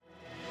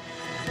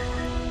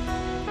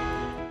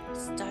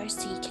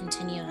StarSeed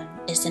Continuum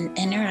is an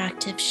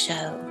interactive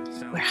show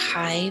where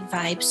high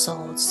vibe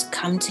souls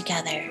come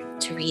together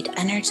to read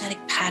energetic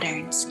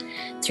patterns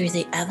through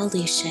the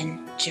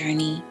evolution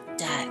journey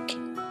deck.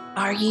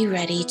 Are you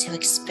ready to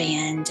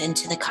expand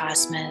into the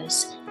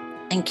cosmos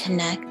and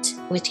connect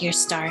with your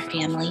star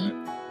family?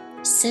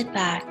 Sit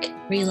back,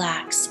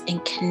 relax,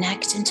 and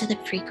connect into the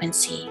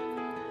frequency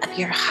of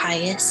your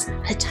highest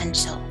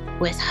potential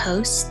with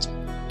host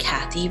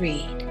Kathy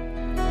Reed.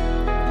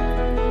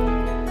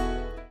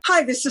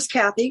 Hi, this is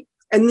Kathy,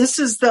 and this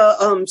is the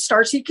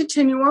StarSeed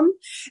Continuum,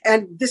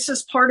 and this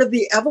is part of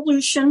the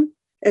Evolution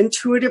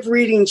Intuitive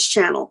Readings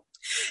channel.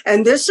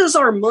 And this is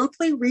our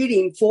monthly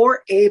reading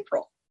for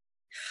April.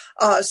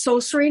 So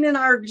Cerena and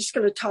I are just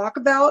going to talk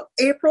about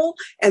April,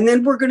 and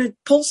then we're going to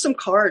pull some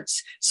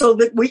cards so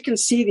that we can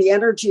see the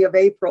energy of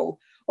April,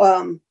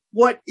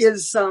 what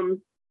is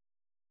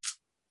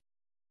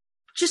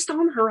just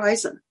on the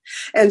horizon.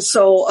 And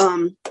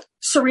so,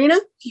 Cerena,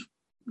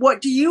 what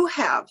do you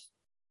have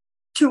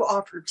to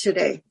offer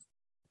today?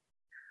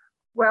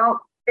 Well,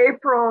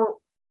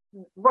 April,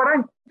 what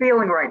I'm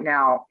feeling right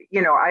now,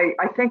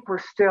 I think we're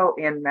still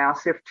in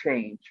massive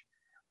change,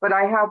 but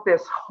I have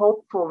this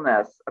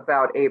hopefulness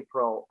about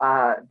April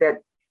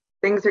that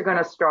things are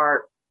going to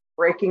start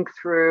breaking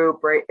through,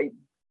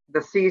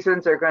 the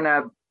seasons are going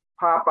to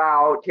pop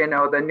out,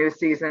 the new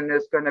season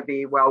is going to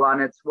be well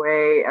on its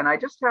way. And I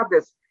just have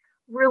this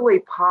really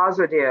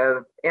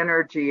positive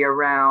energy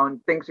around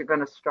things are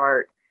going to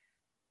start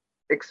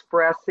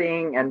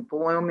expressing and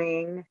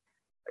blooming.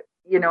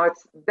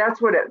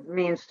 That's what it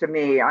means to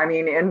me. I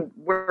mean, in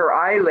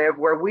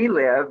where we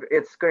live,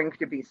 it's going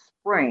to be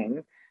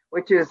spring,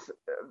 which is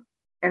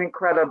an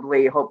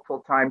incredibly hopeful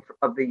time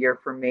of the year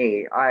for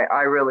me.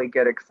 I really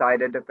get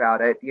excited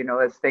about it,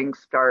 as things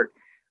start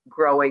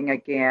growing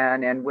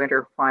again and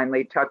winter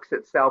finally tucks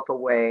itself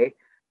away.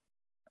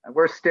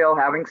 We're still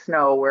having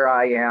snow where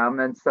I am,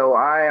 and so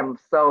I am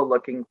so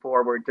looking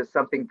forward to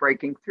something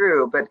breaking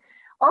through, but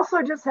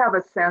also just have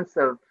a sense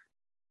of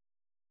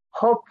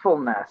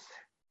hopefulness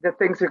that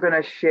things are going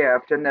to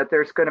shift and that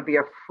there's going to be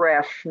a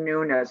fresh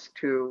newness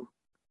to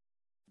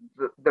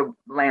the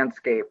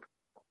landscape.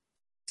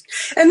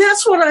 And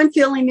that's what I'm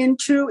feeling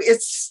into.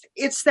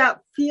 It's that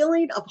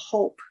feeling of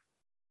hope,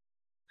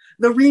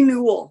 the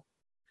renewal,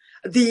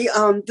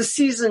 the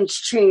seasons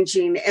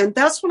changing, and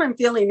that's what I'm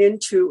feeling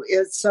into.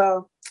 It's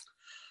a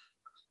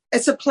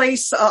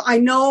place. I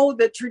know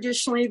that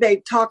traditionally they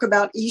talk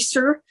about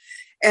Easter.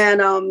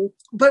 And,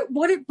 but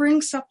what it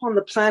brings up on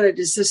the planet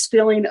is this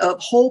feeling of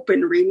hope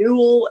and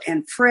renewal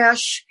and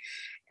fresh.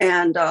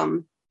 And,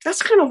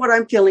 that's kind of what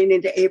I'm feeling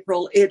into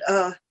April.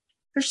 There's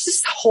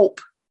just hope.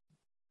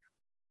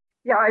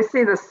 Yeah. I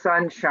see the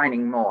sun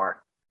shining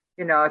more,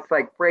 it's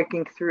like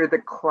breaking through the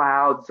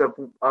clouds of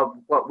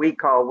what we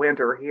call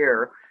winter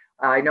here.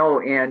 I know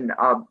in,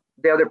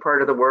 the other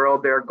part of the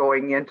world, they're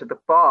going into the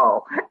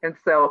fall. And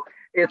so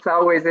it's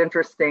always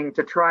interesting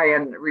to try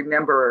and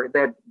remember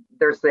that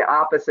there's the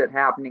opposite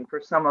happening for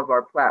some of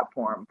our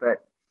platform,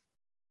 but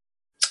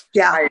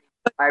yeah,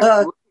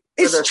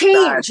 it's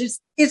change.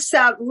 It's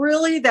that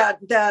really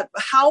that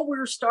how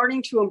we're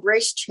starting to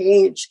embrace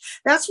change.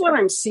 That's what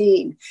I'm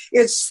seeing.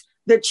 It's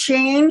the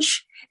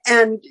change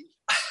and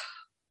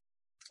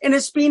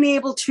it's being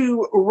able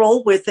to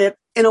roll with it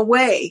in a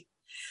way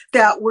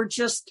that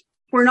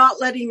we're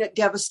not letting it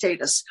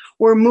devastate us.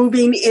 We're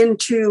moving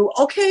into,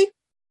 okay,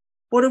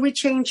 what are we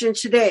changing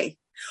today?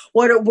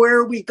 Where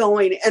are we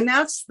going? And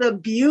that's the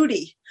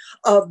beauty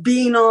of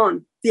being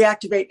on the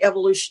Activate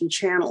Evolution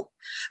channel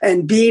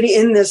and being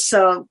in this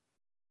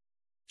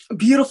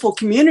beautiful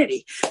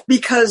community,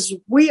 because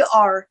we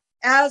are,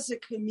 as a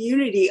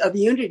community of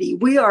unity,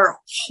 we are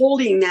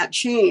holding that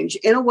change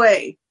in a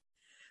way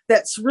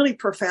that's really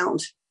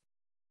profound.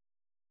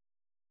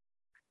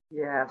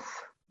 Yes.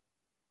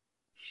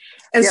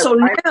 And yes, so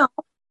now,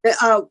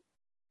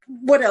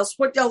 what else?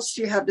 What else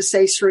do you have to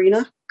say,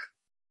 Cerena?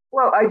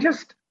 Well, I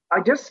just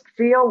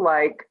feel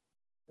like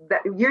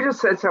that you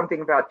just said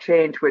something about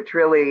change, which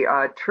really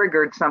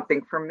triggered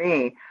something for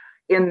me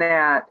in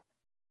that,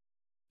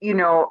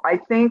 I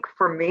think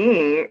for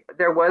me,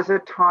 there was a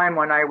time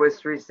when I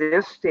was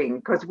resisting,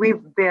 because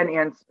we've been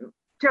in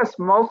just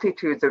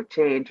multitudes of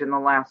change in the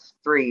last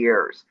 3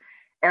 years.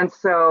 And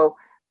so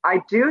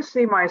I do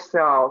see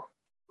myself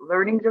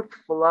learning to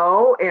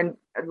flow. And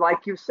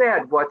like you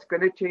said, what's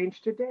going to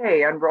change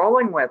today and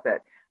rolling with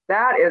it.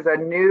 That is a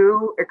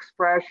new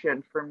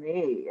expression for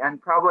me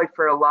and probably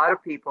for a lot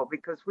of people,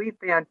 because we've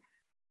been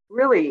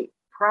really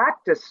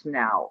practiced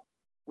now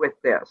with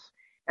this.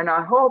 And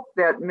I hope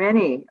that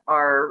many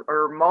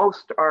or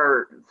most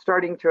are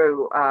starting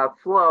to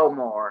flow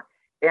more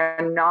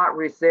and not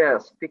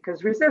resist,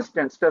 because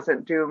resistance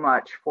doesn't do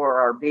much for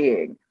our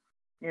being.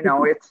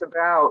 It's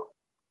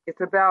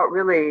about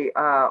really,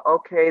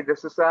 okay,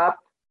 this is up.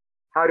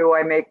 How do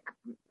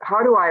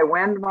I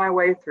wend my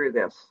way through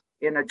this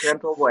in a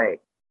gentle way?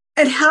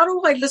 And how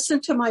do I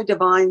listen to my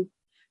divine,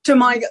 to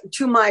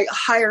my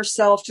higher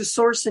self, to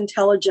source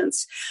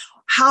intelligence?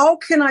 How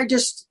can I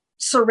just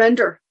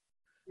surrender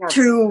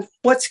to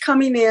what's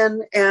coming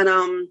in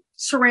and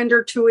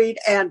surrender to it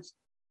and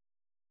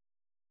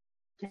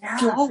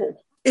flow.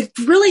 It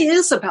really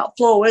is about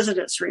flow, isn't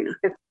it, Cerena?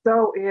 It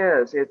so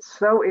is. It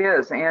so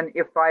is. And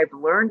if I've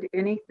learned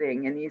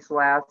anything in these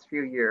last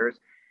few years,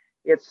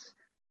 it's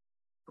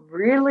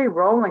really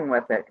rolling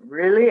with it,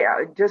 really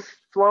just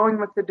flowing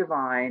with the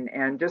divine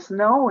and just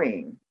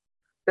knowing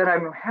that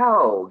I'm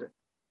held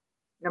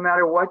no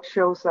matter what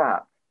shows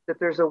up, that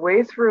there's a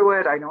way through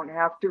it. I don't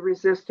have to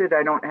resist it.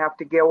 I don't have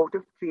to go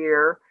to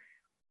fear.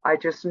 I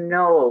just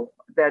know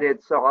that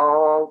it's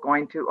all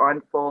going to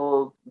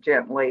unfold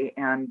gently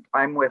and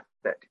I'm with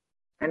it.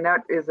 And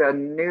that is a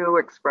new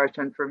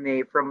expression for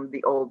me from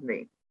the old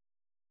me.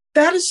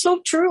 That is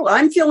so true.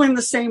 I'm feeling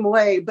the same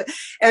way.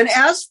 And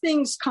as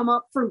things come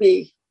up for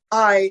me,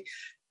 I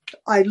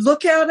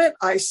look at it,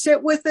 I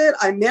sit with it,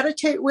 I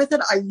meditate with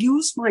it, I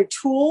use my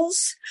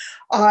tools,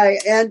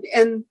 and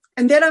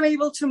then I'm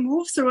able to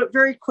move through it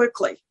very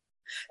quickly.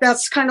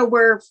 That's kind of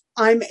where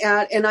I'm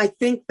at. And I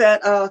think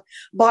that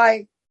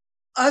by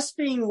us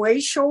being way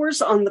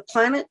showers on the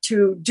planet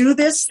to do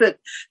this, that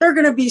there are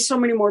going to be so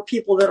many more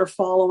people that are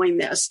following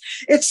this.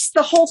 It's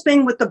the whole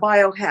thing with the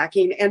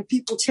biohacking and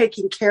people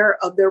taking care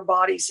of their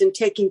bodies and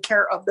taking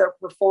care of their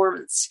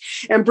performance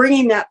and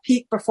bringing that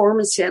peak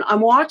performance in. I'm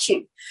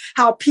watching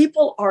how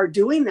people are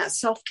doing that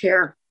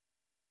self-care.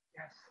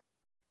 Yes.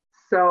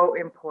 So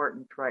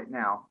important right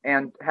now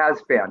and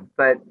has been,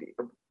 but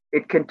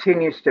it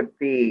continues to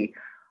be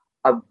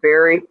a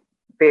very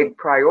big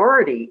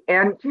priority.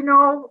 And,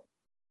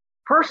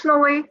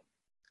 personally,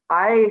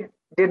 I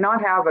did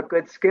not have a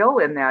good skill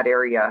in that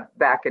area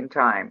back in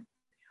time.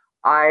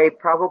 I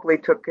probably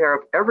took care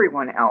of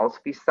everyone else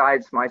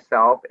besides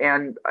myself.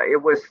 And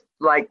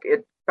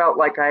it felt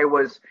like I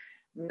was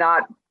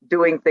not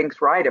doing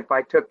things right if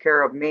I took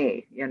care of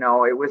me.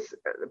 It was,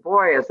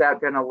 boy, has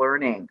that been a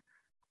learning.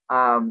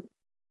 And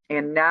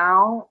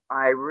now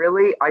I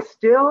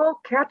still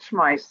catch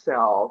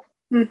myself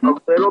a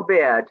little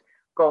bit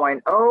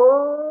going,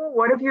 oh,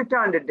 what have you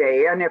done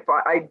today? And if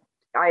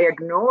I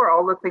ignore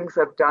all the things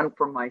I've done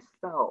for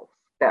myself,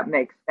 that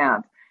makes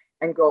sense,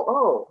 and go,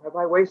 oh, have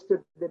I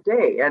wasted the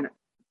day? And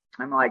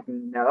I'm like,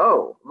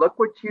 no, look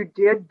what you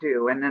did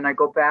do. And then I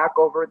go back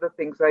over the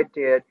things I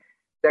did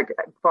that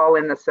fall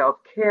in the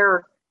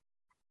self-care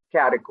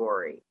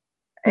category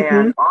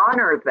and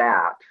honor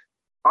that.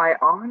 I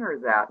honor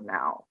that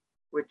now,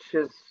 which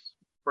is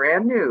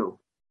brand new.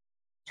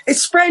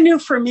 It's brand new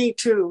for me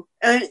too.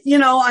 Us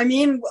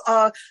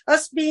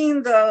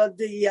being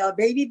the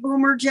baby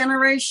boomer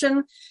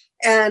generation,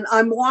 and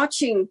I'm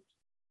watching,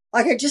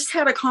 like I just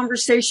had a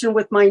conversation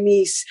with my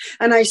niece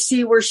and I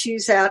see where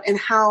she's at and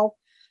how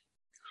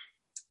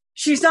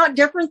she's not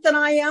different than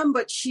I am,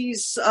 but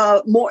she's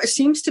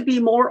seems to be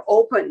more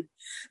open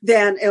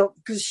than,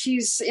 because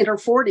she's in her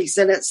 40s,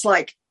 and it's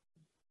like,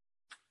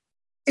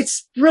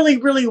 it's really,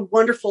 really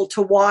wonderful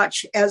to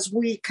watch as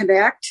we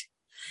connect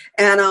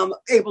and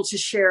able to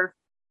share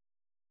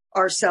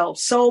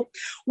ourselves. So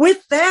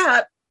with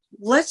that,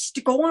 let's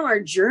go on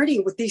our journey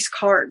with these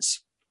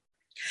cards.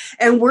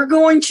 And we're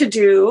going to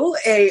do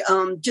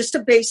just a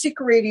basic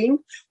reading.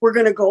 We're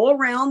going to go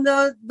around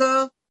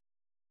the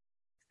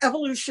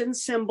evolution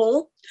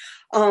symbol.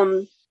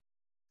 The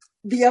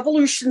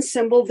evolution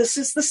symbol, this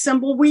is the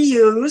symbol we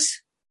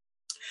use.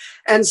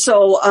 And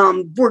so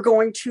we're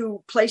going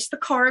to place the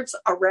cards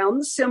around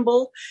the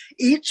symbol.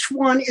 Each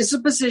one is a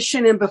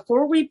position. And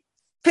before we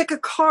pick a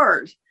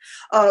card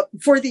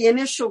for the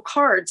initial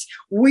cards,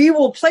 we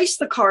will place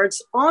the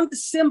cards on the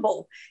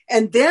symbol.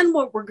 And then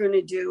what we're going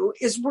to do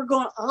is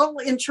I'll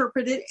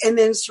interpret it and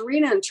then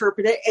Cerena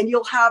interpret it, and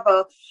you'll have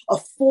a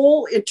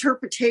full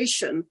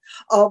interpretation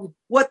of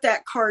what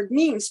that card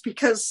means,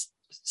 because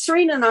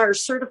Cerena and I are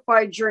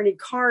certified journey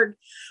card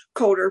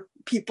coder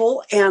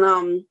people,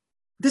 and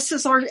this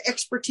is our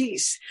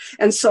expertise.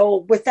 And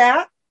so with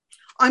that,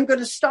 I'm going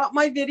to stop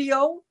my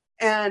video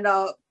and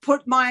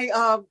put my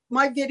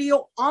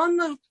video on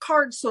the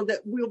card so that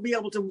we'll be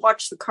able to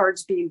watch the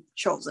cards being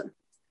chosen.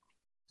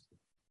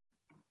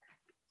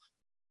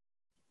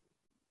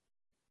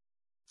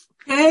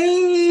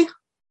 Okay.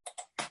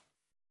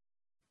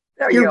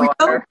 There you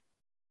are.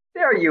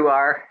 There you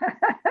are.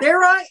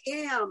 There I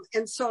am.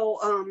 And so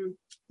I'm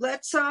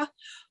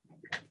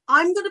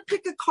going to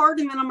pick a card,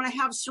 and then I'm going to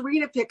have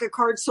Cerena pick a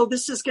card. So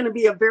this is going to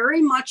be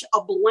very much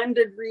a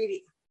blended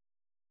reading.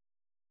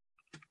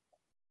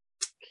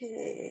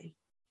 Okay.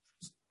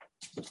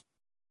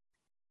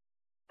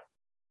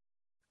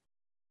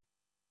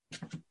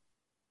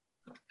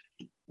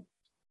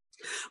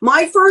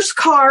 My first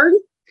card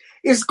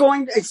it's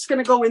going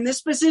to go in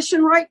this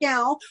position right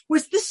now.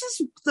 This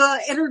is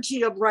the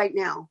energy of right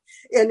now.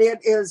 And it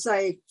is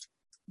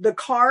the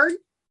card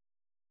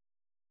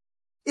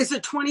is a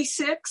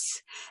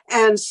 26.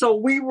 And so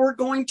we were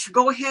going to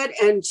go ahead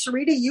and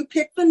Cerena, you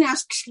pick the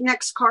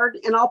next card,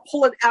 and I'll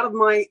pull it out of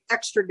my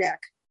extra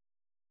deck.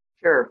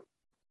 Sure.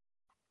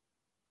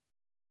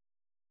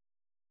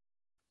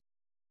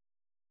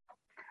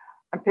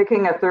 I'm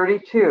picking a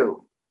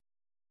 32.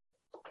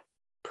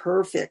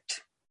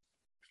 Perfect.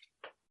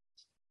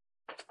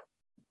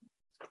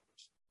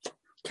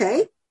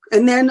 Okay.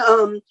 And then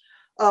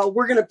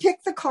we're going to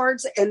pick the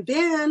cards, and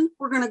then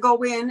we're going to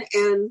go in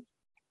and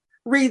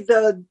read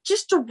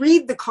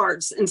the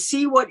cards and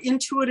see what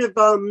intuitive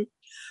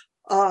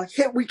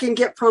hit we can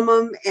get from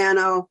them,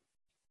 and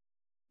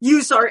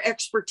use our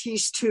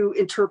expertise to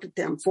interpret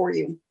them for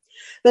you.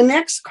 The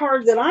next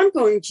card that I'm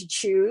going to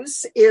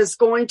choose is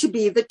going to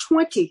be the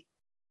 20.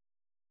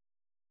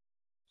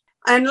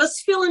 And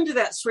let's feel into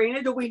that,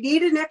 Cerena. Do we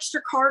need an extra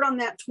card on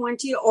that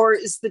 20, or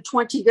is the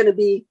 20 going to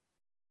be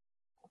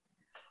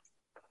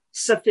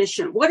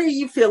sufficient? What are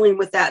you feeling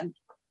with that?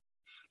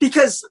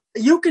 Because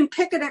you can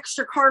pick an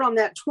extra card on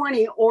that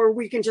 20, or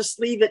we can just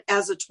leave it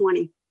as a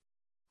 20.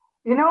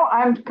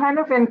 I'm kind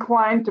of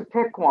inclined to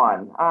pick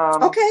one.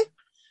 Okay.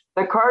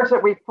 The cards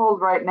that we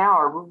pulled right now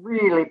are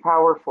really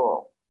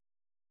powerful.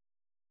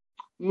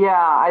 Yeah,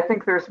 I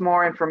think there's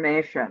more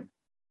information.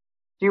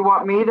 Do you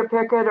want me to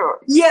pick it? Or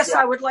yes,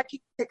 yeah. I would like you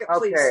to pick it,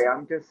 please. Okay,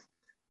 I'm just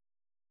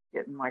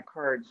getting my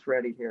cards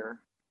ready here.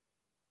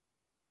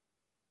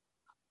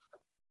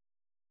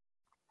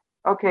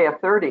 Okay, a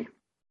 30.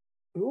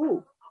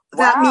 Ooh,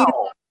 that means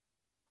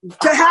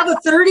to have a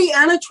 30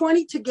 and a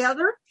 20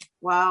 together?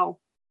 Wow.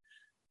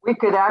 We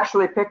could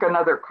actually pick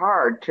another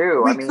card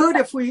too. We could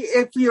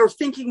if you're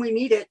thinking we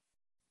need it.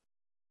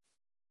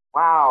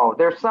 Wow,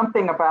 there's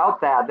something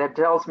about that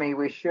tells me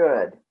we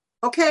should.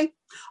 Okay,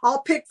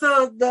 I'll pick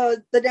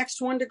the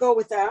next one to go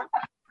with that.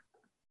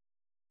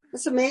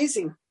 That's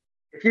amazing.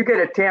 If you get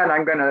a 10,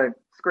 I'm going to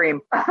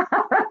scream.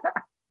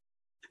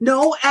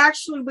 No,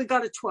 actually, we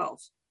got a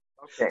 12.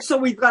 Okay. So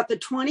we've got the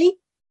 20,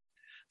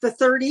 the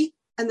 30,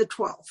 and the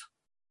 12.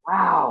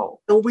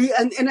 Wow.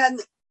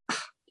 And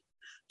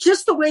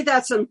just the way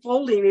that's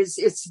unfolding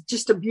it's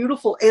just a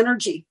beautiful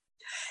energy.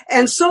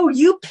 And so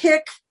you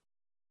pick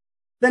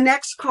the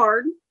next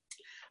card.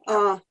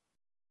 A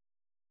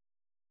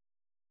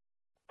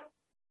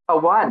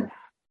 1.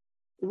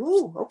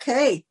 Ooh,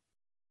 okay.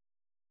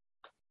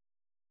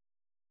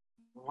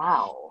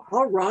 Wow.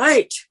 All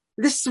right.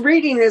 This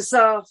reading is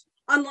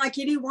unlike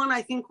any one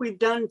I think we've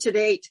done to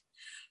date.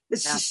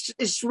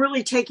 It's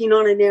really taking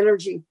on an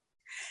energy.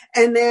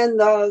 And then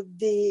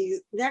the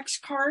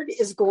next card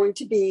is going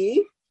to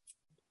be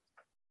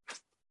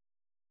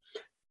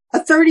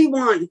a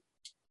 31.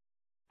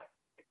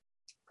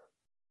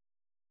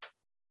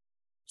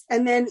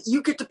 And then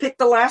you get to pick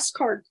the last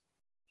card.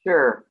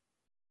 Sure.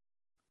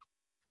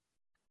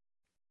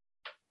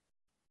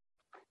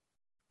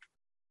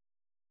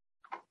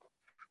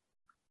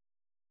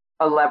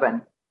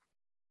 $11.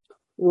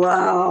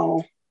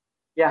 Wow.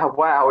 Yeah,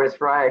 wow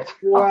is right.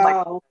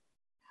 Wow.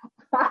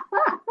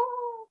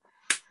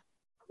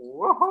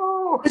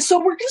 Whoa. And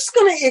so we're just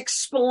going to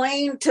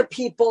explain to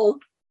people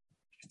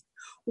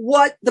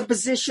what the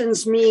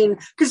positions mean,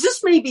 because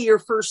this may be your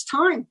first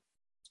time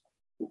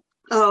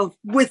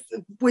with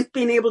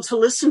being able to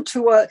listen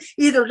to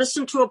either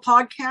listen to a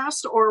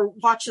podcast or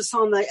watch us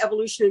on the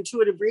Evolution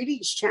Intuitive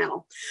Readings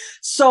channel.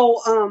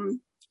 So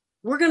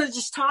we're going to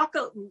just talk.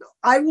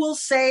 I will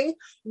say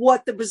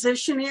what the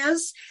position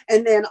is,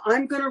 and then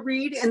I'm going to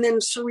read, and then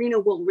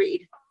Cerena will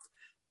read.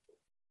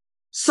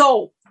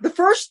 So the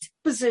first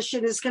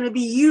position is going to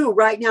be you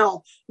right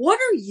now. What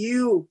are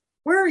you?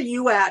 Where are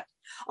you at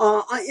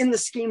in the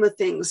scheme of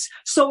things?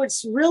 So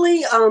it's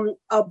really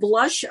a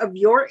blush of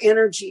your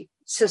energy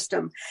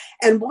system.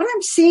 And what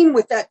I'm seeing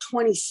with that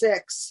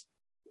 26,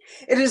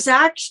 it is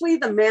actually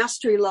the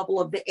mastery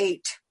level of the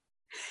 8.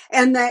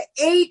 And the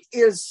 8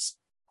 is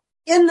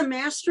in the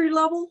mastery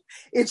level.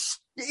 It's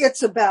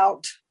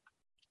about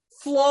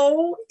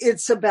flow.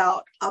 It's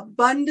about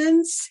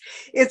abundance.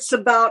 It's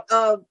about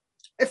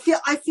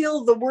I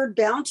feel the word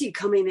bounty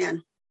coming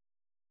in.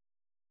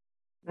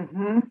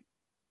 Mm-hmm.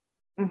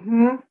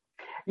 Mm-hmm.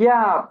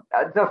 Yeah,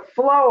 the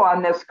flow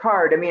on this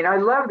card. I mean, I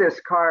love this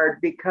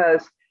card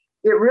because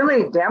it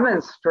really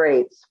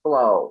demonstrates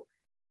flow,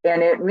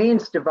 and it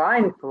means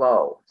divine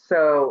flow.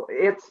 So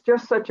it's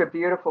just such a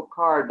beautiful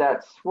card,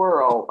 that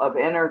swirl of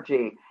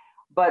energy.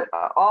 But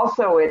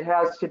also it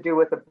has to do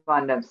with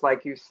abundance,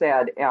 like you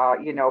said,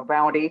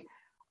 bounty,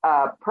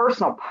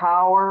 personal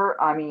power.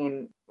 I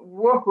mean,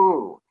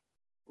 woohoo.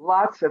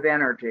 Lots of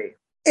energy.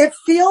 It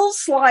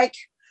feels like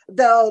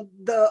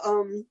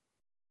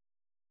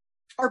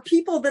our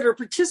people that are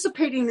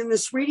participating in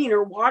this reading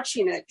or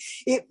watching it.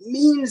 It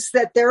means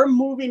that they're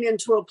moving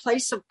into a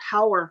place of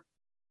power.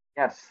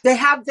 Yes. They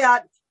have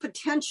that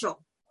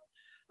potential.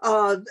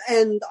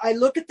 And I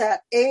look at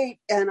that 8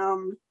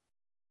 and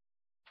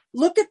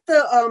look at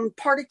the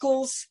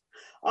particles.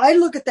 I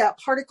look at that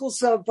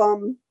particles of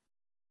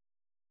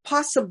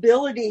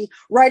possibility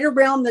right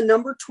around the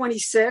number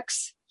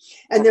 26.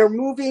 And they're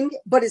moving,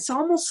 but it's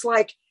almost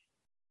like,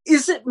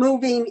 is it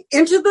moving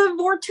into the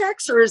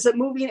vortex or is it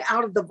moving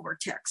out of the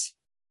vortex?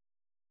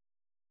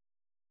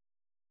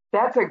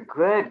 That's a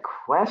good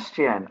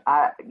question.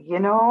 I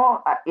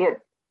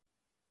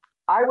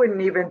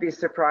wouldn't even be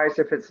surprised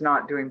if it's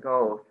not doing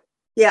both.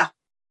 Yeah.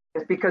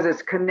 It's because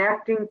it's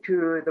connecting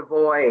to the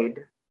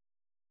void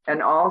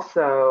and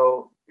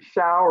also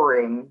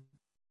showering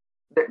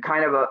that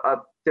kind of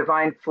a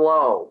divine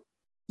flow.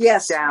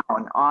 Yes. down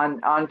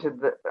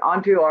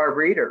onto our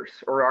readers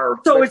or our.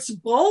 So it's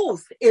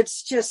both.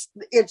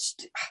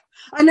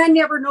 And I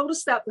never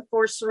noticed that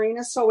before,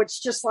 Cerena. So it's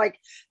just like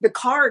the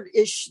card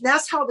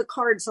that's how the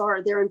cards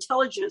are. They're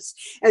intelligence,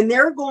 and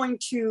they're going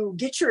to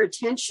get your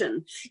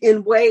attention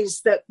in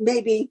ways that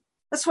maybe,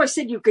 that's why I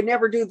said you could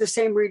never do the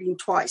same reading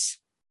twice.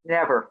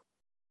 Never.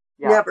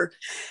 Yeah. Never.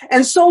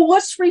 And so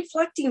what's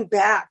reflecting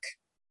back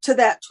to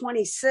that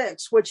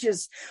 26, which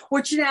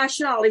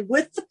nationality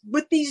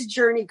with these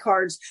journey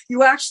cards,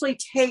 you actually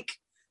take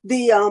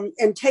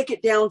and take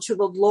it down to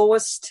the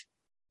lowest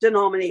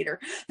denominator.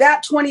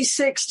 That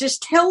 26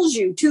 just tells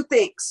you two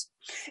things.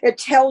 It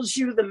tells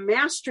you the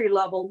mastery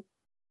level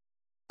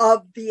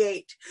of the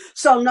 8.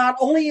 So not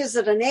only is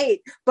it an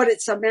 8, but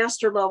it's a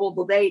master level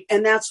of 8,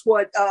 and that's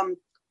what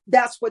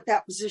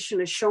that position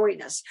is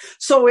showing us.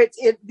 So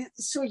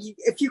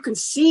if you can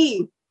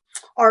see,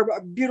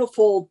 our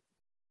beautiful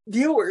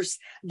viewers,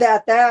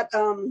 that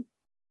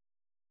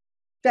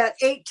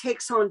 8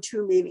 takes on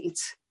two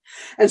meanings.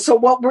 And so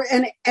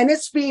and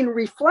it's being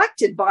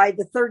reflected by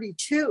the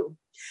 32.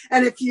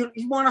 And if you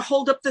want to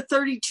hold up the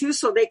 32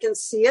 so they can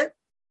see it.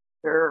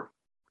 Sure.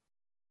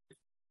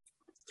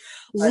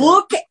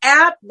 Look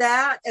at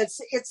that. It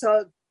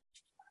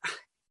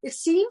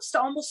seems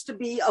to almost to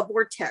be a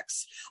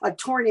vortex, a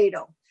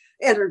tornado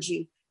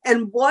energy.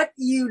 And what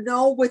you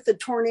know with the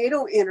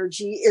tornado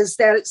energy is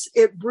that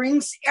it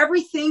brings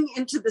everything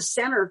into the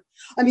center.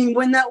 I mean,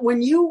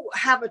 when you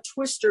have a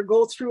twister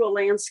go through a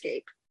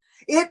landscape,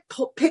 it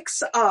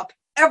picks up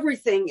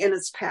everything in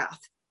its path.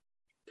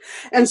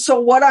 And so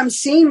what I'm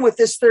seeing with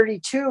this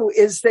 32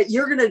 is that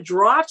you're going to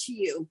draw to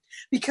you,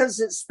 because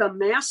it's the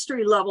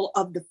mastery level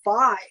of the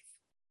 5.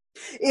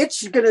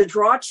 It's going to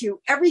draw to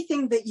you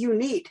everything that you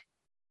need.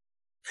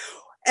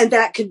 And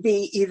that could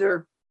be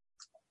either,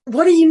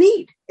 what do you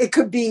need? It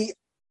could be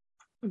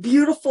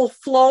beautiful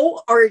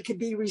flow, or it could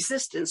be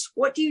resistance.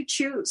 What do you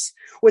choose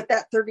with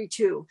that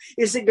 32?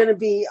 Is it going to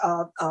be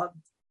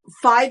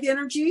 5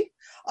 energy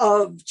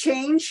of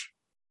change?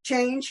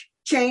 And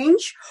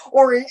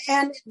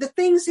the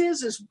things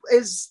is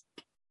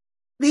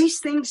these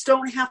things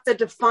don't have to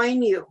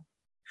define you.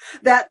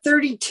 That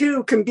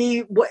 32 can be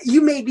what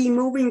you may be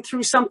moving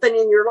through something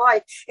in your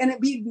life, and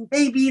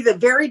may be the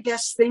very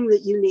best thing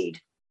that you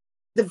need.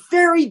 The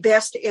very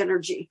best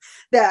energy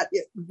that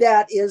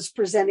is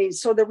presenting.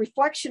 So the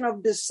reflection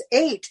of this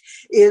 8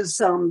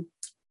 is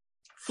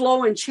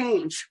flow and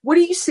change. What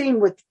are you seeing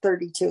with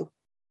 32?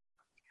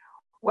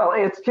 Well,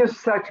 it's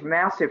just such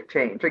massive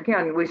change.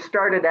 Again, we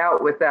started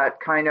out with that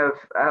kind of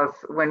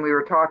when we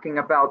were talking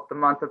about the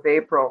month of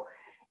April,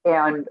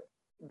 and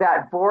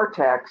that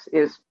vortex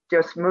is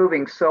just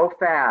moving so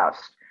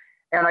fast.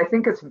 And I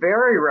think it's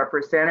very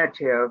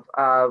representative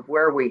of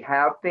where we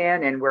have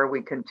been and where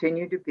we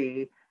continue to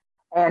be.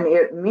 And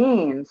it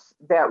means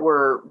that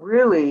we're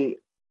really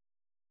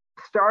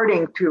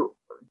starting to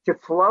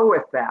flow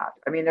with that.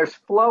 I mean, there's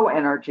flow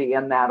energy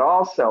in that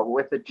also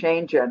with the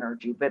change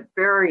energy, but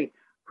very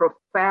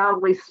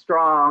profoundly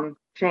strong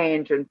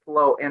change and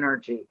flow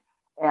energy.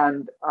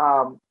 And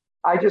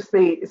I just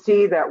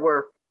see that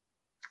we're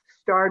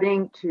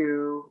starting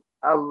to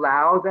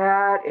allow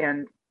that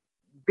and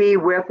be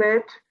with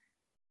it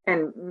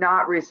and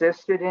not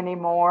resist it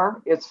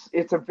anymore.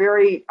 It's a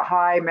very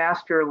high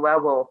master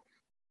level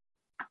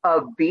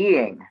of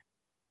being.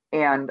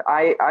 And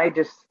I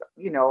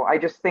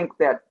just think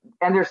that,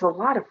 and there's a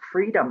lot of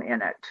freedom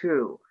in it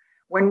too.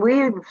 When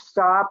we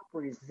stop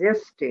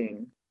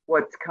resisting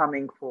what's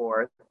coming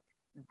forth,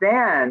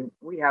 then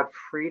we have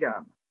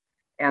freedom.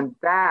 And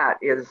that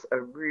is a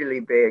really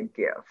big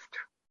gift.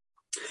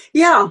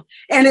 Yeah.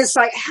 And it's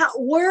like,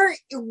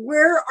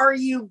 where are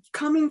you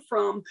coming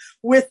from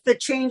with the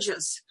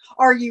changes?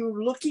 Are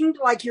you looking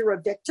like you're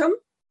a victim?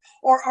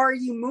 Or are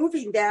you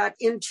moving that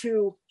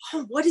into,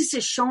 what is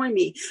this showing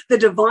me? The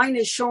divine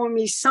is showing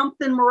me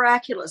something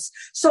miraculous.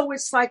 So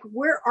it's like,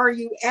 where are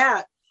you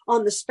at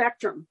on the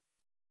spectrum?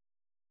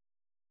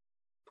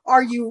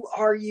 Are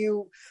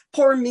you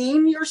poor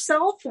mean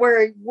yourself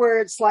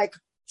where it's like,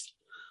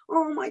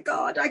 oh my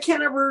God, I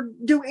can't ever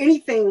do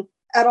anything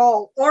at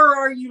all? Or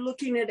are you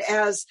looking at it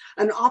as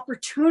an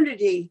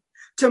opportunity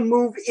to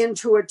move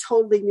into a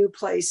totally new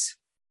place?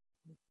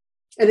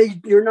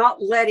 And you're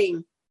not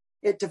letting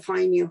it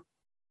define you.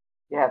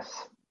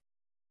 Yes.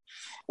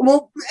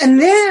 Well,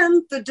 and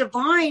then the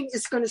divine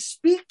is going to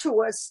speak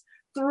to us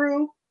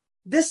through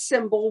this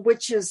symbol,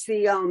 which is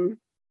the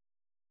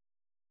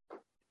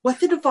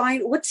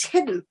what's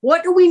hidden.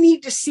 What do we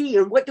need to see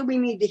and what do we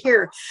need to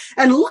hear?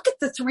 And look at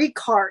the 3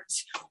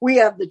 cards. We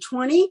have the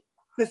 20,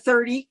 the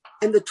 30,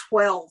 and the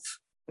 12.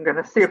 I'm going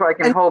to see if I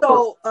can hold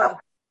those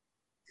up.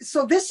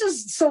 So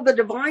the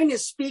divine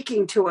is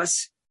speaking to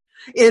us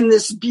in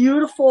this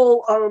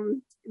beautiful,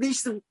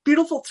 these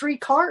beautiful 3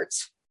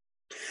 cards.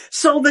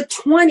 So the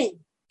 20,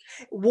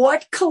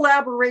 what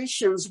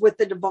collaborations with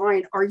the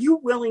divine are you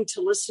willing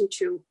to listen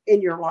to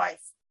in your life?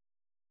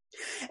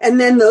 And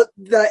then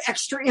the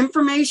extra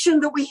information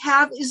that we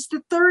have is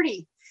the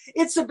 30.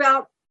 It's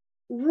about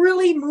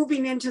really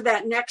moving into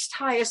that next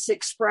highest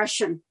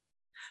expression.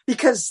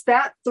 because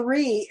that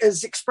 3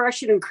 is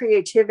expression and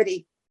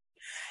creativity.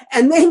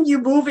 And then you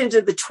move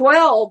into the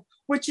 12,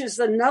 which is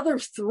another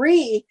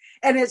 3.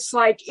 And it's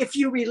like, if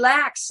you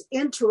relax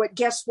into it,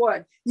 guess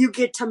what? You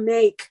get to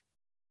make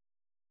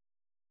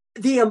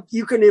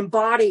you can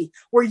embody,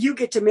 where you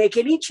get to make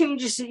any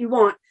changes that you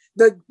want.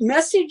 The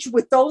message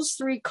with those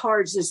 3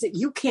 cards is that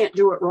you can't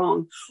do it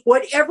wrong.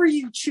 Whatever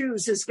you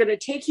choose is going to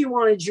take you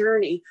on a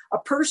journey, a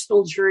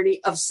personal journey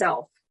of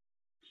self.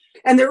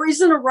 And there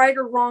isn't a right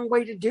or wrong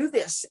way to do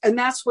this. And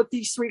that's what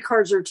these 3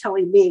 cards are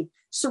telling me.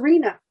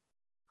 Cerena.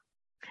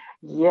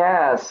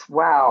 Yes.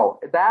 Wow.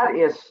 That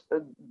is,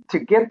 to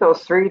get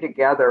those 3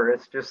 together,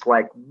 it's just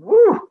like,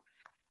 woo,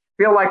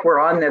 feel like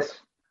we're on this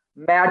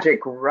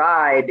magic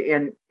ride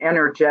in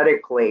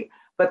energetically.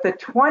 But the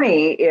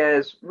 20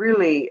 is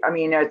really, I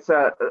mean, it's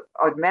a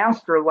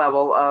master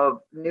level of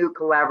new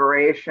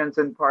collaborations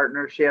and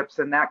partnerships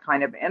and that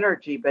kind of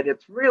energy, but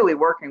it's really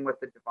working with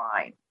the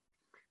divine.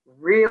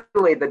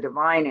 Really, the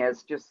divine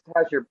has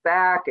your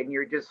back, and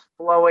you're just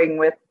flowing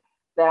with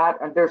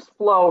that. And there's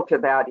flow to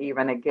that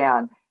even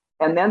again.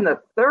 And then the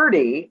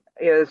 30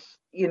 is,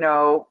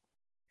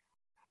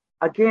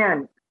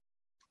 again,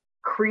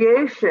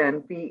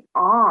 creation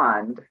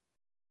beyond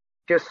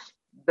just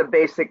the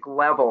basic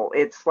level.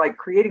 It's like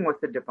creating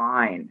with the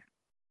divine.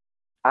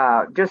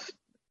 Just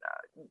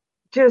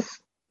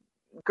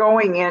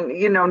going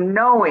in,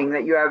 knowing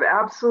that you have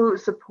absolute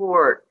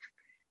support,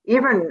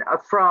 even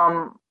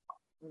from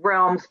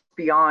realms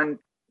beyond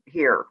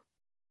here,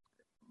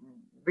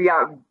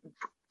 beyond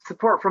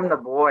support from the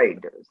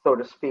void, so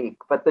to speak.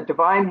 But the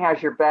divine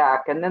has your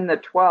back. And then the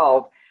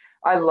 12,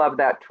 I love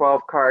that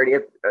 12 card.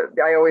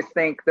 I always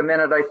think the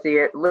minute I see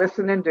it,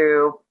 listen and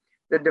do.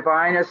 The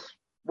divine is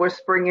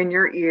whispering in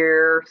your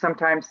ear,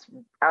 sometimes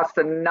has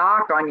to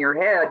knock on your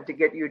head to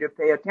get you to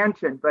pay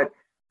attention. But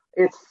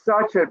it's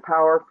such a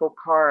powerful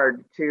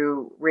card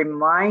to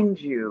remind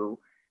you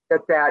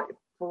that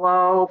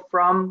flow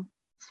from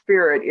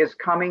spirit is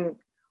coming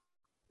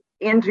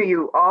into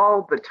you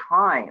all the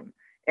time.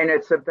 And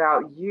it's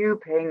about you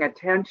paying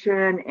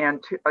attention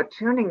and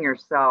attuning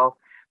yourself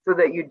so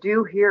that you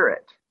do hear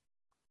it.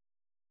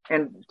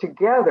 And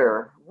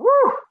together,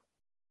 woo,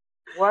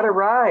 what a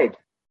ride.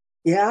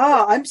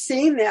 Yeah, I'm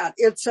seeing that.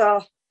 It's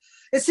an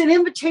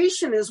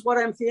invitation is what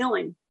I'm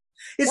feeling.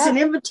 It's an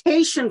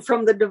invitation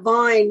from the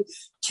divine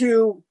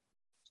to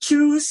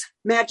choose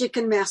magic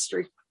and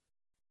mastery.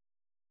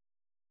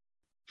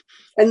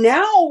 And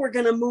now we're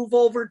going to move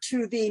over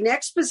to the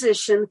next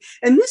position.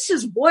 And this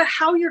is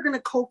how you're going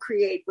to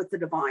co-create with the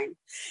divine.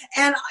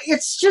 And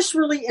it's just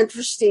really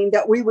interesting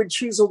that we would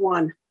choose a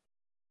 1,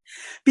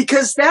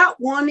 because that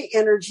 1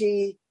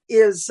 energy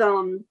is,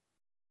 what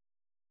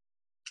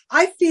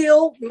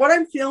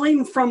I'm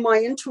feeling from my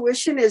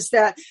intuition is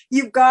that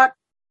you've got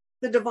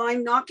the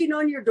divine knocking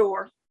on your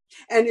door.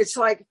 And it's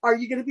like, are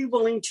you going to be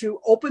willing to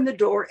open the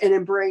door and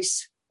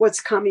embrace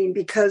what's coming?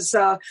 Because,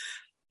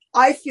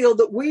 I feel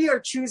that we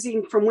are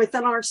choosing from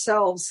within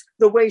ourselves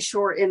the way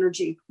shore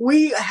energy.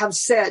 We have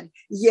said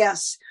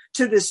yes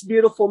to this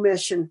beautiful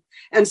mission.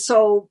 And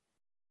so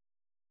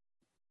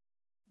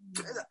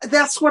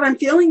that's what I'm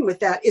feeling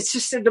with that. It's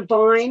just a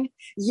divine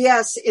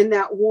yes in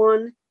that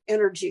 1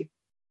 energy.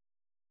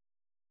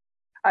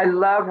 I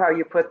love how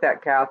you put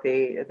that,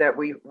 Kathy, that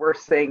we're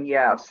saying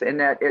yes, and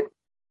that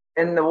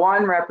and the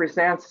 1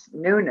 represents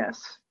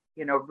newness,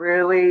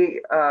 really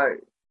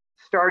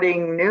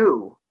starting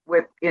new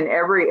in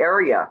every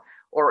area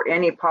or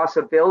any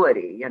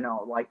possibility,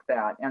 like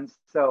that. And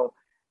so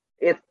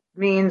it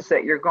means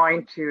that you're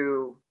going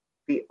to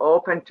be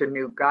open to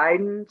new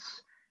guidance,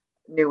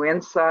 new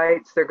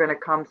insights. They're going to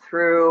come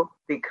through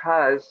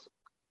because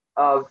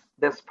of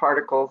this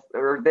particle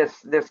or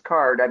this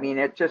card. I mean,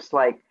 it's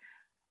like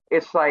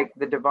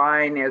the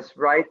divine is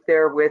right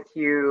there with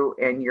you,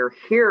 and you're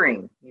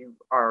hearing.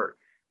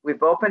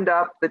 We've opened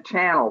up the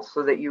channels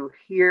so that you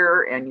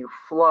hear and you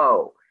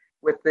flow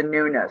with the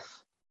newness.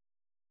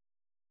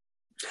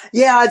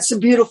 Yeah, it's a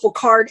beautiful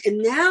card. And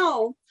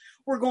now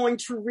we're going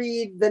to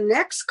read the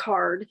next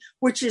card,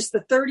 which is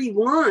the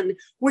 31,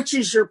 which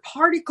is your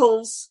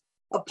particles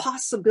of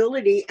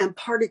possibility and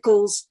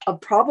particles of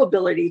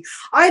probability.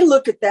 I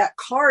look at that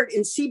card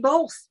and see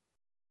both.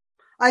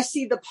 I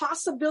see the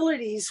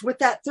possibilities with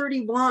that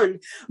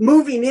 31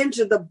 moving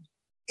into the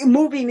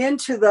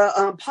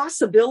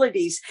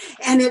possibilities.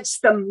 And it's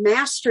the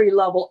mastery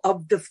level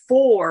of the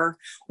 4,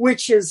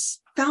 which is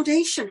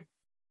foundation.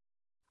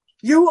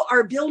 You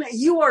are building,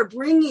 you are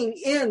bringing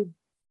in,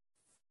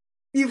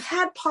 you've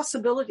had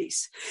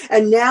possibilities,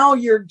 and now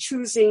you're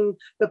choosing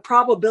the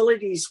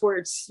probabilities where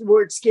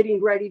it's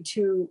getting ready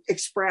to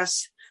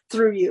express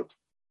through you.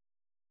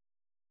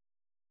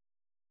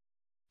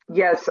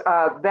 Yes,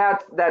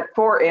 that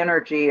 4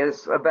 energy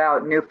is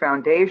about new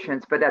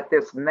foundations, but at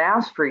this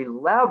mastery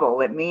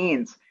level, it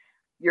means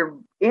you're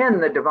in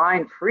the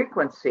divine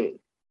frequency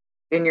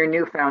in your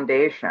new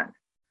foundation.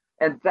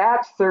 And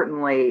that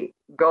certainly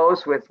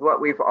goes with what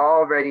we've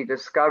already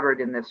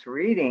discovered in this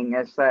reading,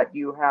 is that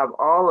you have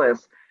all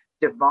this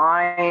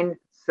divine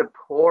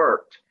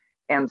support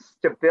and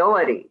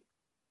stability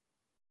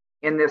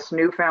in this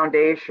new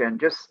foundation.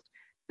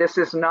 This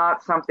is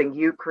not something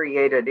you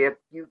created. If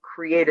you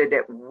created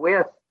it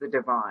with the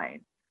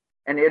divine,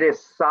 and it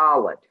is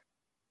solid.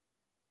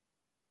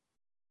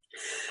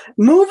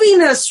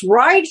 Moving us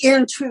right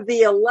into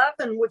the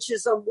 11, which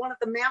is one of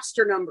the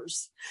master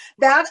numbers.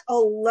 That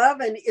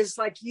 11 is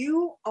like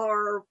you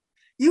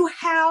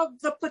have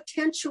the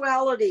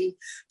potentiality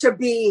to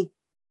be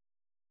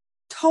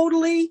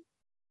totally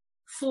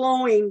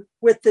flowing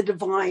with the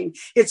divine.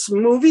 It's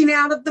moving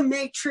out of the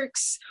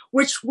matrix,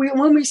 which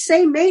when we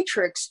say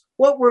matrix,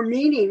 what we're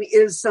meaning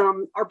is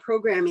our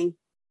programming.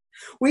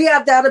 We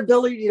have that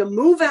ability to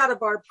move out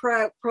of our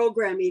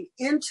programming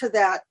into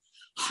that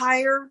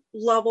higher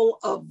level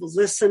of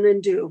listen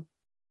and do.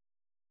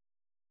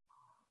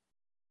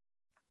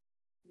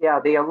 Yeah,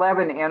 the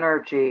 11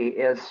 energy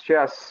is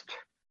just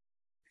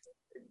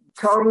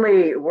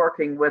totally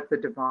working with the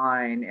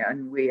divine,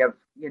 and we have,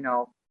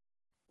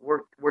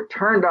 we're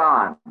turned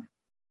on.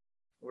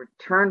 We're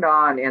turned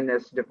on in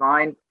this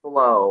divine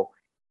flow,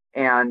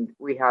 and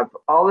we have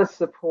all the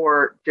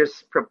support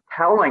just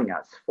propelling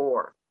us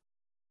forth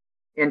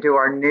into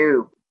our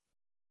new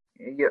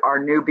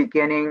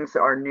beginnings,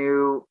 our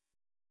new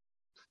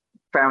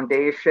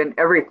foundation,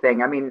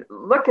 everything. I mean,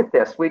 look at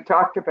this. We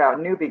talked about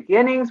new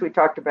beginnings. We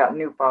talked about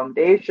new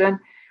foundation.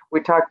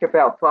 We talked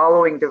about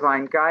following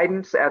divine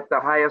guidance at the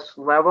highest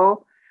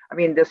level. I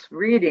mean, this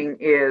reading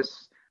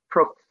is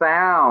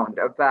profound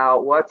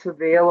about what's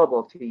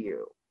available to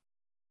you.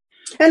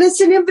 And it's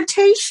an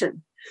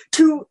invitation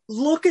to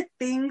look at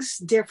things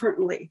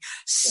differently.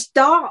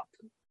 Stop.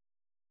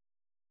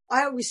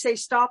 I always say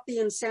stop the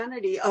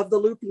insanity of the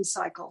looping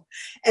cycle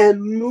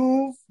and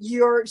move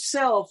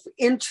yourself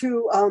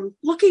into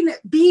looking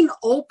at being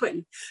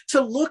open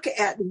to look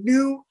at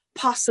new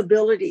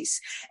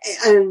possibilities.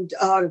 And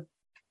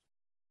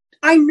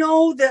I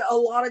know that a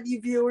lot of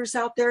you viewers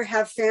out there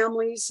have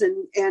families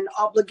and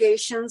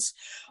obligations,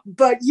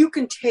 but you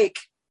can take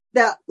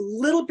that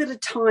little bit of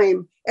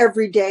time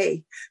every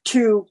day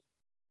to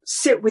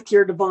sit with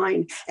your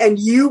divine, and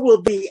you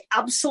will be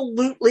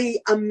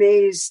absolutely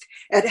amazed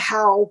at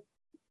how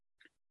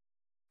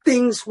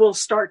things will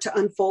start to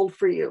unfold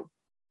for you.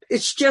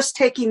 It's just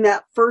taking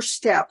that first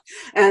step,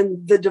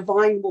 and the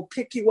divine will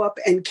pick you up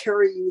and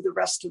carry you the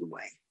rest of the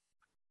way.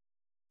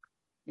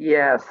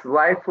 Yes,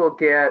 life will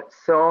get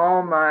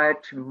so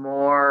much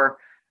more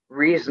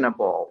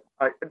reasonable.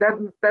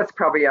 That's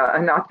probably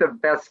not the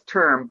best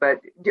term,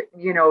 but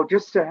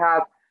just to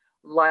have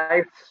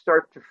life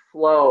start to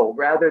flow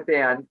rather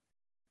than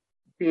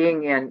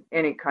being in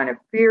any kind of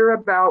fear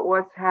about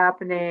what's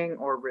happening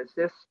or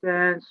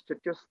resistance, to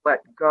just let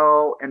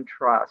go and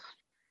trust.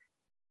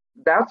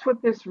 That's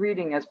what this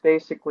reading is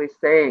basically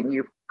saying.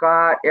 You've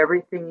got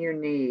everything you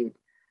need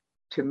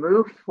to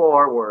move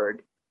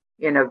forward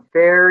in a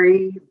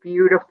very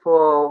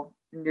beautiful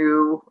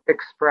new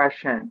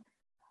expression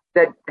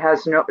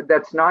that's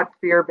not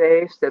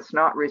fear-based, that's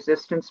not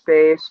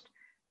resistance-based,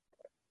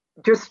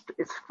 just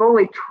it's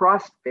fully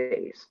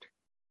trust-based.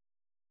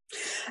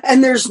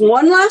 And there's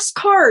one last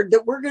card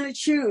that we're going to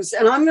choose,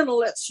 and I'm going to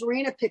let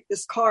Cerena pick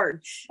this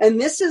card.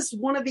 And this is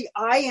one of the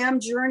I Am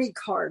Journey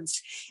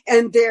cards,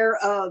 and they're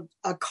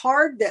a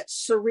card that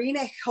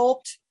Cerena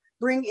helped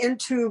bring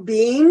into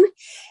being.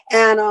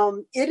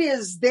 And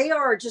they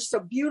are just a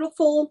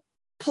beautiful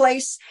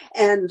place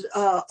and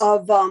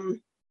of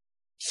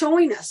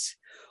showing us.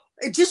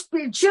 It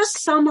just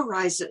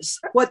summarizes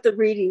what the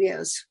reading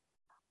is.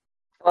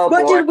 Oh,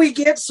 what boy. Did we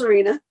get,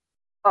 Cerena?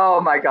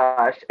 Oh my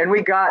gosh. And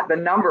we got, the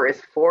number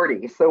is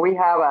 40. So we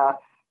have a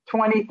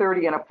 20,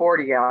 30, and a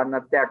 40 on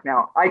the deck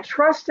now. I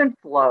trust and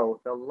flow.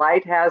 The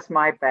light has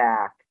my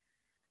back.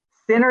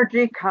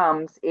 Synergy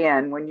comes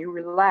in when you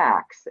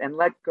relax and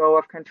let go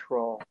of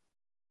control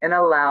and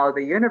allow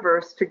the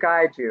universe to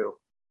guide you.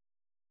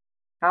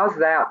 How's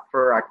that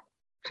for a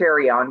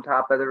cherry on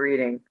top of the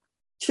reading?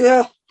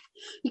 Yeah.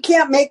 You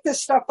can't make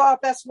this stuff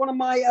up. That's one of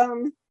my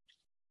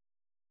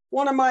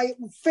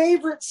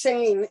favorite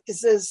saying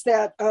is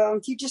that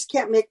you just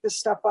can't make this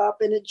stuff up.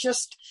 And it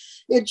just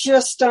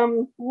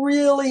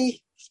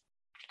really,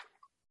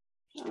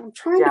 I'm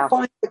trying to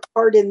find the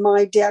card in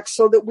my deck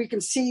so that we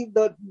can see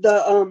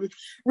the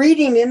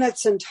reading in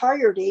its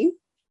entirety.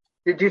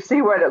 Did you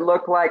see what it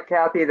looked like,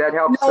 Kathy? That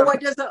helps. No, it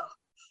doesn't.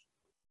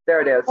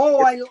 There it is.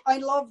 Oh, I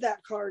love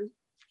that card.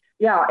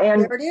 Yeah,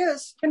 and there it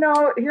is.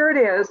 Here it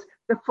is.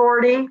 The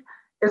 40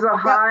 is a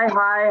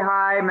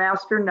high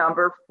master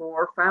number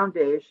for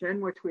foundation,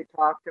 which we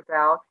talked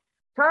about,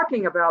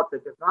 talking about the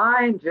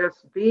divine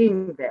just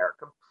being there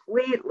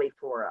completely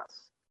for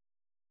us.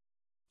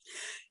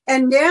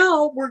 And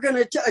now we're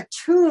going to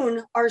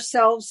attune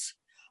ourselves.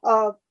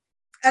 And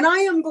I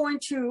am going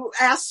to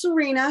ask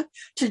Cerena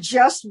to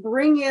just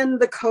bring in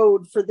the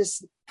code for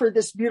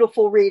this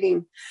beautiful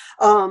reading.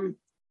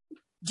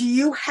 Do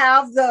you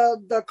have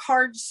the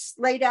cards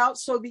laid out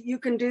so that you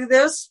can do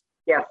this?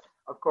 Yes,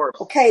 of course.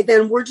 Okay,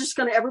 then we're just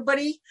going to,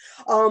 everybody,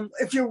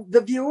 if you're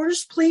the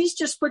viewers, please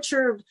just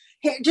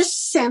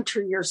just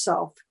center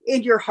yourself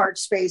in your heart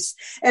space.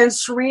 And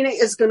Cerena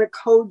is going to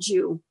code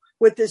you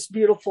with this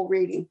beautiful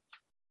reading.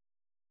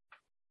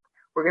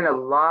 We're going to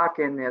lock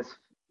in this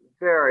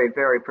very,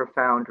 very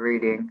profound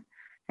reading.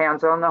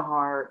 Hands on the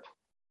heart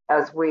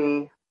as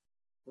we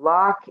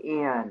lock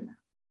in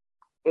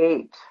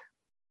 8,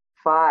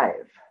 5,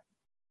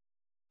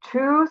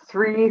 2,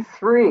 3,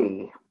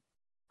 3,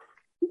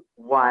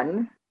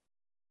 1,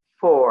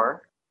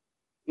 4,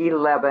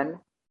 11,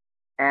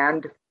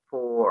 and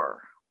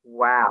 4.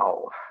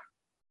 Wow.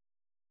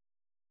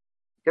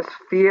 Just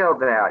feel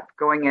that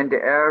going into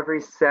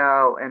every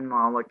cell and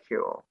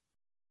molecule.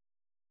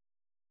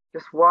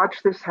 Just watch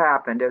this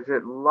happen as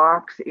it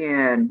locks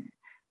in,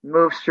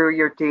 moves through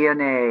your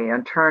DNA,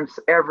 and turns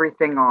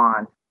everything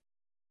on.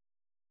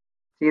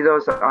 See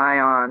those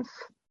ions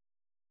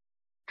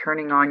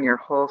turning on your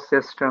whole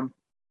system.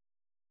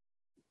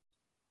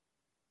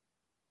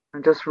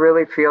 And just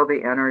really feel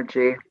the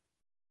energy.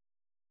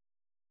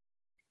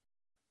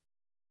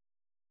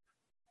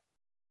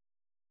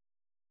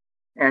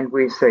 And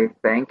we say,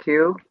 thank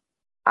you.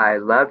 I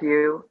love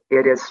you.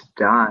 It is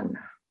done.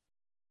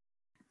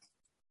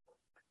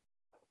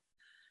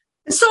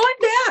 And so I'm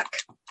back.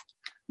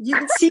 You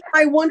can see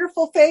my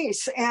wonderful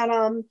face.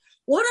 And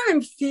what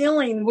I'm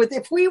feeling with,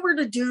 if we were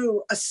to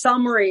do a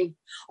summary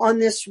on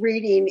this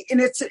reading, and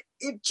it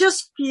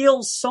just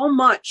feels so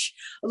much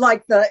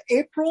like the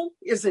April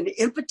is an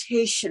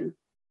invitation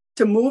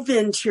to move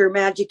into your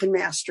magic and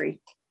mastery.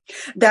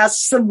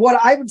 That's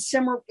what I would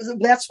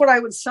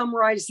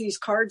summarize these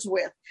cards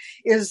with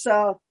is,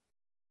 and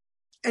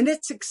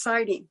it's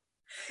exciting.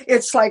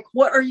 It's like,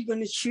 what are you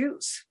going to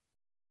choose?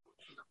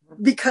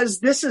 Because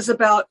this is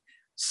about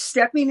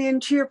stepping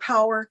into your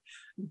power,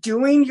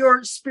 doing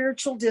your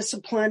spiritual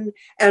discipline,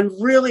 and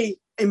really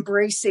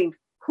embracing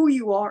who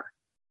you are.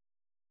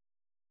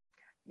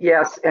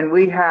 Yes, and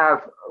we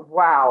have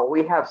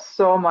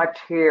so much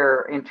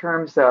here in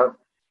terms of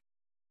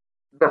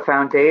the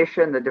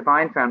foundation, the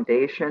divine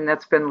foundation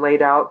that's been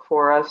laid out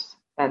for us,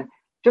 and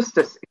just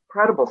this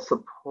incredible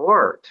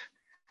support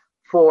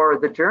for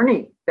the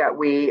journey that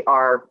we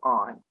are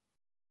on.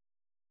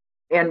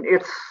 And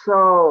it's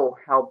so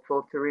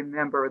helpful to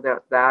remember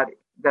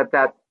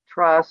that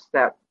trust,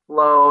 that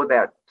flow,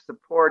 that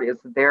support is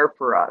there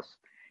for us.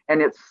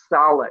 And it's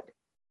solid.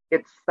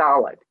 It's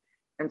solid.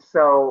 And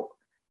so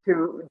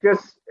to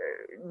just,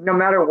 no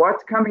matter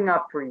what's coming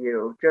up for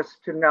you,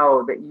 just to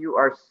know that you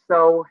are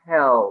so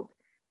held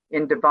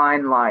in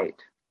divine light.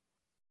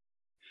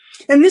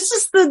 And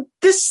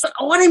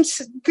what I'm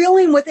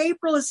feeling with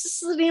April is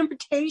this is an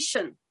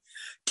invitation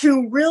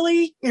to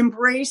really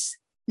embrace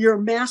your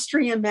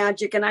mastery and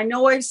magic. And I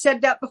know I've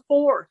said that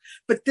before,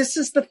 but this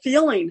is the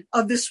feeling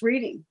of this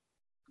reading.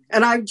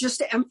 And I'm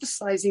just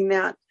emphasizing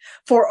that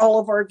for all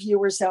of our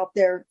viewers out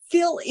there.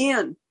 Feel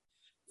in.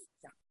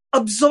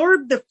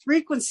 Absorb the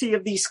frequency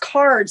of these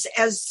cards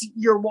as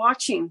you're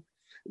watching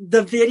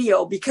the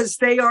video, because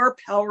they are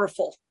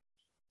powerful.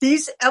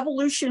 These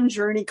evolution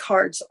journey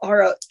cards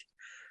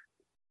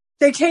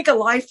they take a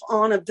life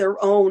on of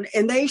their own,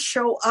 and they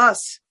show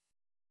us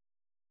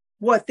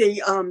what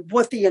the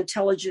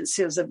intelligence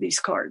is of these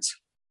cards.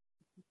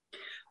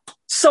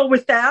 So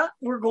with that,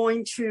 we're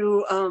going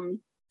to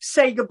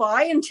say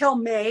goodbye until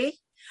May,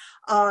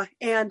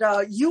 and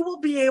you will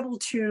be able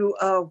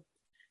to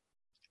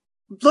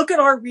look at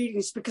our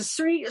readings, because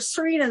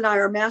Cerena and I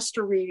are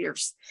master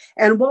readers.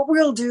 And what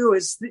we'll do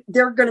is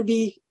they're going to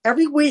be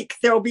every week.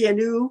 There will be a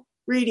new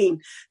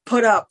reading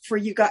put up for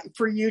you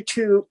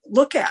to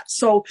look at.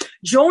 So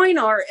join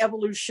our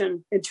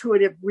Evolution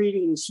Intuitive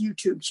Readings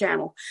YouTube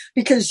channel,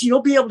 because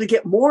you'll be able to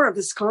get more of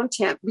this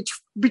content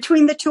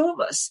between the two of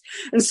us.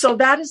 And so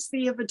that is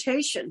the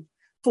invitation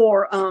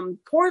for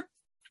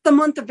the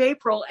month of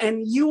April,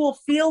 and you will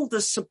feel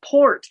the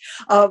support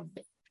of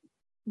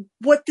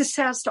what this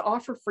has to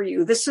offer for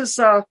you. This is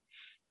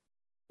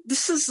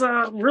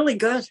really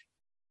good.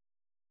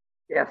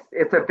 Yes,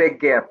 it's a big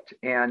gift,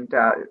 and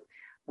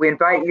we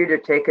invite you to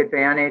take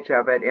advantage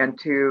of it and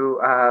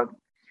to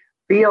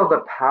feel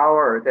the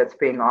power that's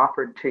being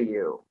offered to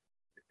you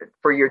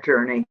for your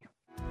journey.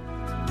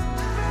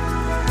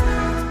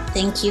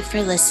 Thank you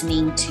for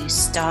listening to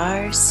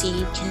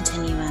StarSeed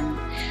Continuum,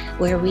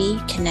 where we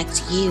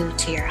connect you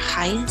to your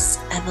highest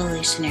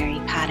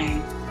evolutionary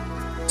pattern.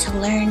 To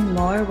learn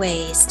more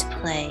ways to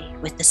play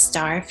with the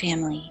Star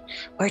family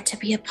or to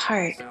be a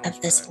part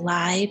of this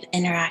live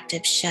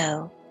interactive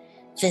show,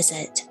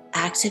 visit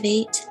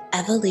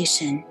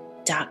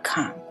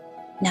activateevolution.com.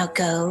 Now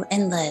go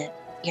and live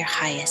your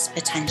highest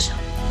potential.